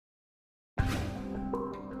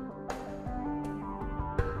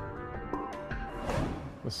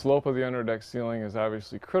The slope of the underdeck ceiling is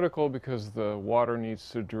obviously critical because the water needs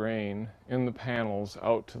to drain in the panels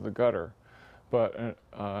out to the gutter. But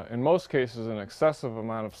in most cases, an excessive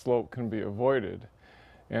amount of slope can be avoided.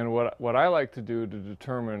 And what I like to do to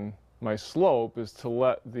determine my slope is to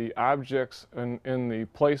let the objects in the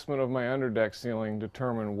placement of my underdeck ceiling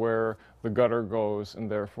determine where the gutter goes and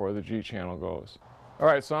therefore the G-channel goes. All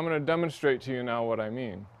right, so I'm going to demonstrate to you now what I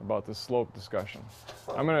mean about the slope discussion.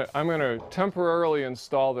 I'm going to temporarily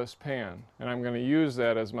install this pan, and I'm going to use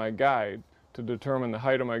that as my guide to determine the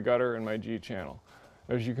height of my gutter and my G-channel.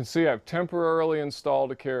 As you can see, I've temporarily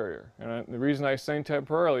installed a carrier, and the reason I say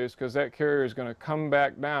temporarily is because that carrier is going to come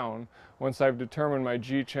back down once I've determined my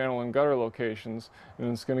G-channel and gutter locations,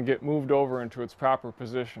 and it's going to get moved over into its proper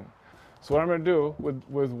position. So what I'm going to do,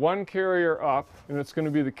 with one carrier up, and it's going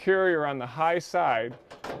to be the carrier on the high side,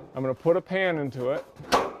 I'm going to put a pan into it.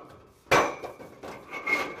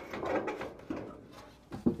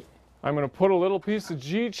 I'm going to put a little piece of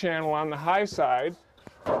G-channel on the high side.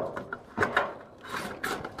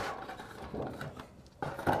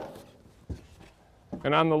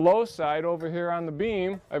 And on the low side, over here on the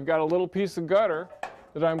beam, I've got a little piece of gutter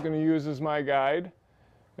that I'm going to use as my guide.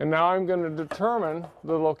 And now I'm going to determine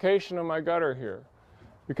the location of my gutter here.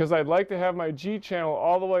 Because I'd like to have my G-channel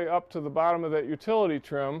all the way up to the bottom of that utility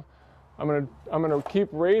trim, I'm going to keep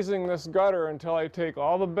raising this gutter until I take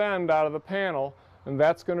all the bend out of the panel, and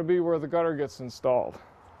that's going to be where the gutter gets installed.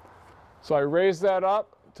 So I raise that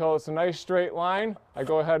up until it's a nice straight line. I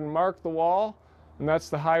go ahead and mark the wall, and that's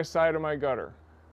the high side of my gutter.